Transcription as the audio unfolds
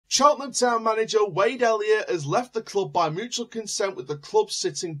Cheltenham Town manager Wade Elliott has left the club by mutual consent, with the club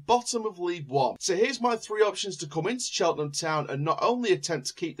sitting bottom of League One. So here's my three options to come into Cheltenham Town and not only attempt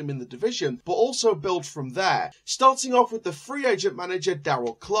to keep them in the division, but also build from there. Starting off with the free agent manager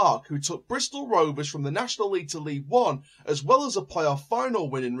Darryl Clark, who took Bristol Rovers from the National League to League One, as well as a playoff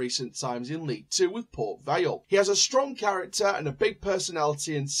final win in recent times in League Two with Port Vale. He has a strong character and a big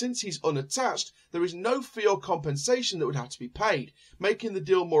personality, and since he's unattached, there is no fee or compensation that would have to be paid, making the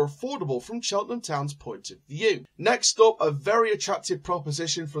deal more affordable from Cheltenham Town's point of view. Next up, a very attractive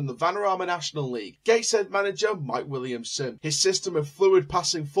proposition from the Vanarama National League. Gateshead manager Mike Williamson. His system of fluid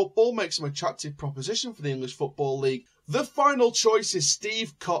passing football makes him an attractive proposition for the English Football League. The final choice is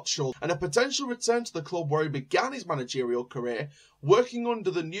Steve Cottrell, and a potential return to the club where he began his managerial career, working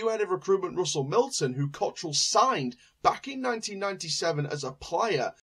under the new head of recruitment Russell Milton, who Cottrell signed back in 1997 as a player.